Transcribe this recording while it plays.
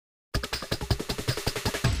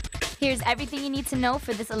Here's everything you need to know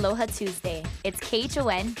for this Aloha Tuesday. It's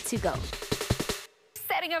KHON to go.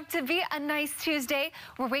 Setting up to be a nice Tuesday.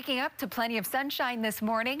 We're waking up to plenty of sunshine this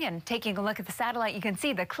morning, and taking a look at the satellite, you can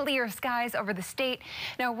see the clear skies over the state.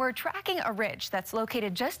 Now, we're tracking a ridge that's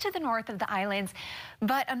located just to the north of the islands,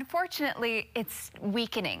 but unfortunately, it's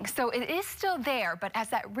weakening. So it is still there, but as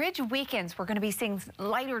that ridge weakens, we're going to be seeing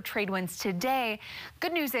lighter trade winds today.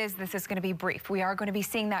 Good news is this is going to be brief. We are going to be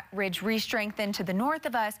seeing that ridge re-strengthen to the north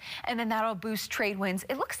of us, and then that'll boost trade winds,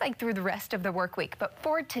 it looks like, through the rest of the work week. But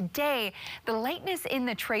for today, the lightness in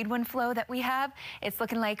the trade wind flow that we have, it's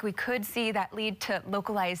looking like we could see that lead to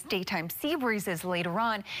localized daytime sea breezes later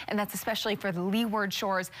on, and that's especially for the leeward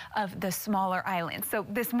shores of the smaller islands. So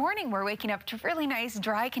this morning we're waking up to really nice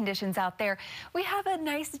dry conditions out there. We have a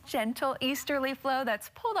nice gentle easterly flow that's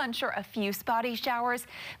pulled on shore a few spotty showers,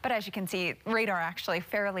 but as you can see, radar actually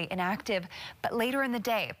fairly inactive. But later in the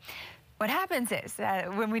day, what happens is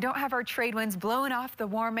when we don't have our trade winds blowing off the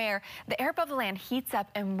warm air, the air above the land heats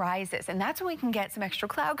up and rises, and that's when we can get some extra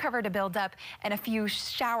cloud cover to build up and a few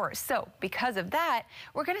showers. So because of that,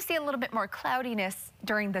 we're going to see a little bit more cloudiness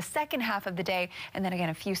during the second half of the day, and then again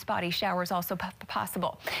a few spotty showers also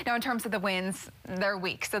possible. Now, in terms of the winds, they're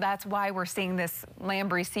weak, so that's why we're seeing this land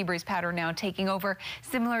breeze sea breeze pattern now taking over,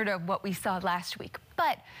 similar to what we saw last week,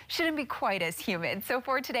 but shouldn't be quite as humid. So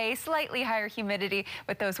for today, slightly higher humidity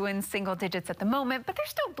with those winds single digits at the moment, but they're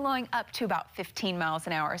still blowing up to about 15 miles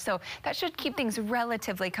an hour. So that should keep things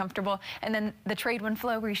relatively comfortable. And then the trade wind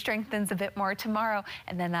flow re-strengthens a bit more tomorrow,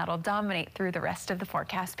 and then that'll dominate through the rest of the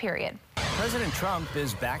forecast period. President Trump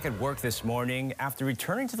is back at work this morning after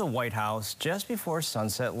returning to the White House just before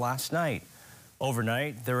sunset last night.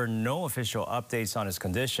 Overnight, there were no official updates on his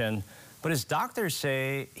condition, but his doctors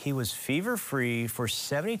say he was fever-free for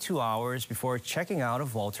 72 hours before checking out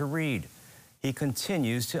of Walter Reed. He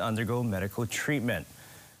continues to undergo medical treatment.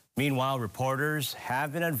 Meanwhile, reporters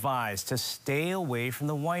have been advised to stay away from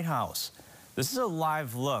the White House. This is a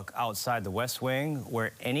live look outside the West Wing,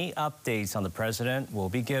 where any updates on the president will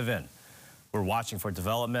be given. We're watching for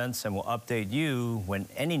developments and will update you when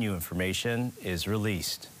any new information is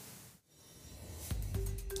released.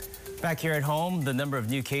 Back here at home, the number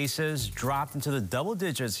of new cases dropped into the double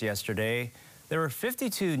digits yesterday. There were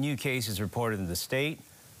 52 new cases reported in the state,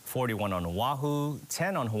 41 on Oahu,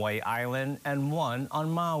 10 on Hawaii Island, and 1 on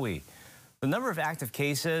Maui. The number of active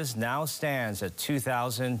cases now stands at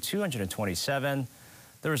 2,227.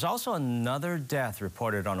 There was also another death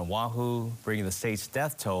reported on Oahu, bringing the state's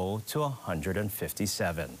death toll to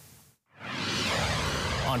 157.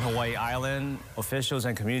 On Hawaii Island, officials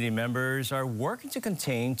and community members are working to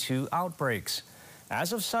contain 2 outbreaks.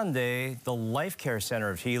 As of Sunday, the Life Care Center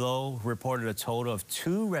of Hilo reported a total of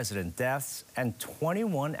 2 resident deaths and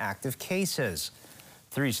 21 active cases.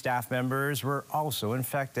 3 staff members were also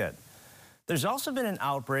infected. There's also been an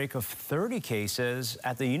outbreak of 30 cases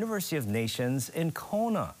at the University of Nations in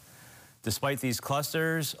Kona. Despite these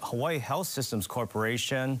clusters, Hawaii Health Systems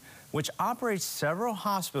Corporation, which operates several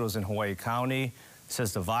hospitals in Hawaii County,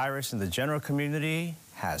 says the virus in the general community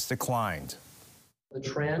has declined. The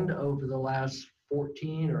trend over the last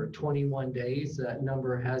 14 or 21 days, that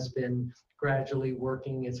number has been gradually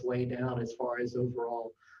working its way down as far as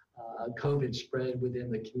overall COVID spread within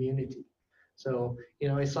the community. So,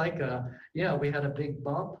 it's like, we had a big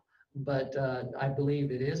bump, but I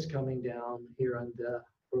believe it is coming down here on the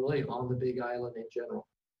Big Island in general.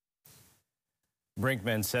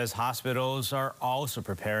 Brinkman says hospitals are also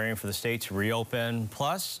preparing for the state to reopen,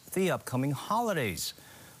 plus the upcoming holidays.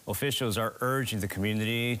 Officials are urging the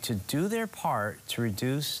community to do their part to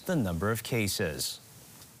reduce the number of cases.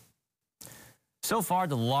 So far,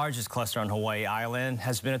 the largest cluster on Hawaii Island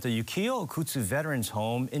has been at the Yukio Okutsu Veterans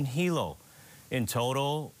Home in Hilo. In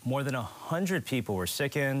total, more than 100 people were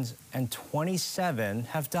sickened and 27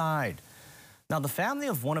 have died. Now, the family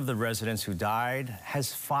of one of the residents who died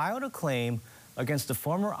has filed a claim against the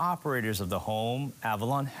former operators of the home,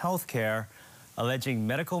 Avalon Healthcare, alleging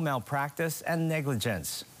medical malpractice and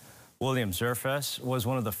negligence. William Zerfus was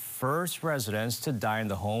one of the first residents to die in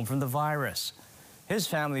the home from the virus. His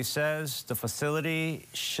family says the facility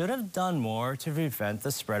should have done more to prevent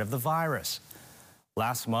the spread of the virus.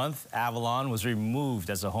 Last month, Avalon was removed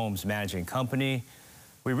as the home's managing company.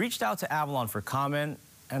 We reached out to Avalon for comment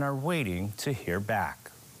and are waiting to hear back.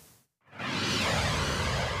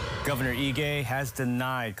 Governor Ige has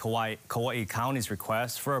denied Kauai County's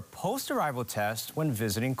request for a post-arrival test when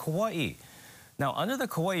visiting Kauai. Now, under the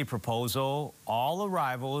Kauai proposal, all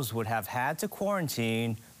arrivals would have had to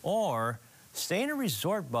quarantine or stay in a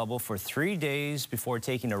resort bubble for 3 days before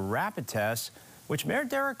taking a rapid test, which Mayor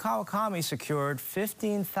Derek Kawakami secured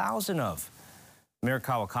 15,000 of. Mayor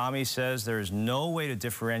Kawakami says there is no way to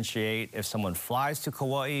differentiate if someone flies to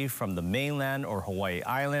Kauai from the mainland or Hawaii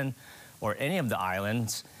Island or any of the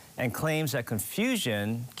islands, and claims that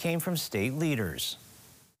confusion came from state leaders.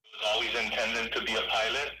 It was always intended to be a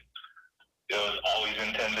pilot. It was always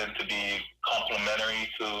intended to be complementary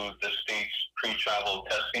to the state's pre-travel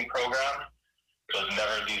testing program. It was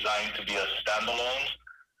never designed to be a standalone.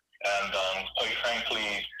 And quite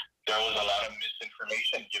frankly, there was a lot of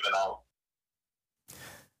misinformation given out.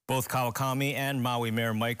 Both Kawakami and Maui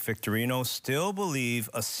Mayor Mike Victorino still believe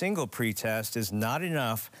a single pretest is not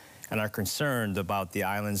enough and are concerned about the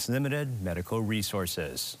island's limited medical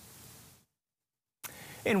resources.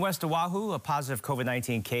 In West Oahu, a positive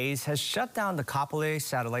COVID-19 case has shut down the Kapolei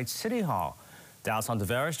Satellite City Hall. Dallas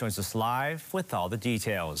Ontiveros joins us live with all the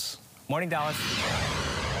details. Morning, Dallas.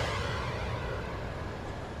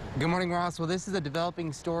 Good morning, Ross. Well, this is a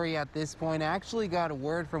developing story at this point. I actually got a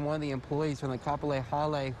word from one of the employees from the Kapolei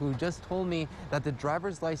Hale who just told me that the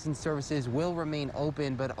driver's license services will remain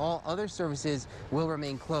open, but all other services will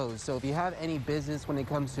remain closed. So if you have any business when it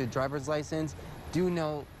comes to a driver's license, do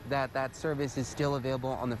know that that service is still available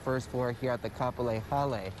on the first floor here at the Kapolei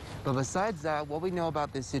Hale. But besides that, what we know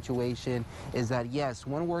about this situation is that, yes,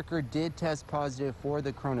 one worker did test positive for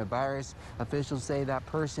the coronavirus. Officials say that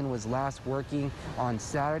person was last working on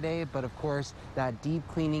Saturday, but of course, that deep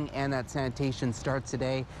cleaning and that sanitation starts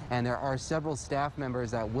today, and there are several staff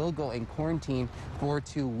members that will go in quarantine for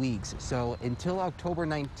 2 weeks. So until October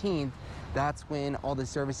 19th, that's when all the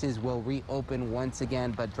services will reopen once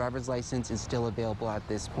again, but driver's license is still available at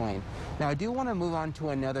this point. Now, I do want to move on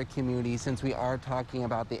to another community since we are talking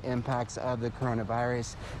about the impacts of the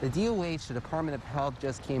coronavirus. The DOH, the Department of Health,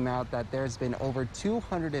 just came out that there's been over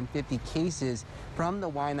 250 cases from the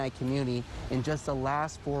Waianae community in just the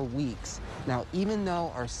last 4 weeks. Now, even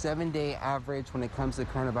though our 7-day average when it comes to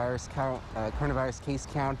coronavirus case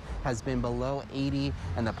count has been below 80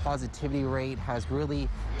 and the positivity rate has really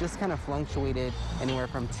just kind of fluctuated anywhere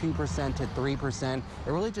from 2% to 3%, it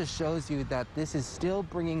really just shows you that this is still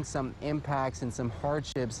bringing some impacts and some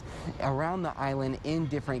hardships around the island in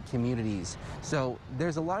different communities. So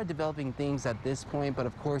there's a lot of developing things at this point, but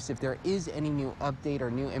of course, if there is any new update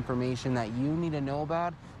or new information that you need to know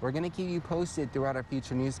about, we're going to keep you posted throughout our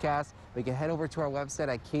future newscasts. You can head over to our website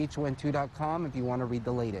at KHON2.com if you want to read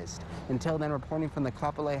the latest. Until then, reporting from the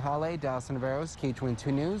Kapolei Hale, Dallas Ontiveros, KHON2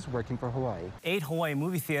 News, working for Hawaii. 8 Hawaii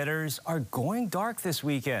movie theaters are going dark this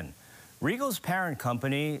weekend. Regal's parent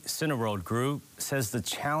company, Cineworld Group, says the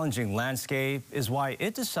challenging landscape is why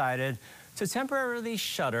it decided to temporarily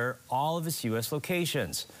shutter all of its U.S.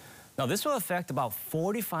 locations. Now, this will affect about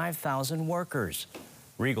 45,000 workers.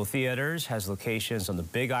 Regal Theaters has locations on the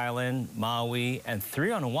Big Island, Maui, and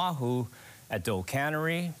 3 on Oahu at Dole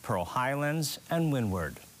Cannery, Pearl Highlands, and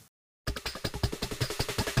Windward.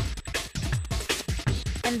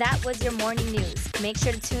 And that was your morning news. Make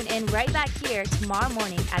sure to tune in right back here tomorrow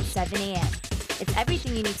morning at 7 a.m. It's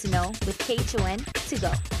everything you need to know with KHON to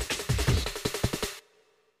go.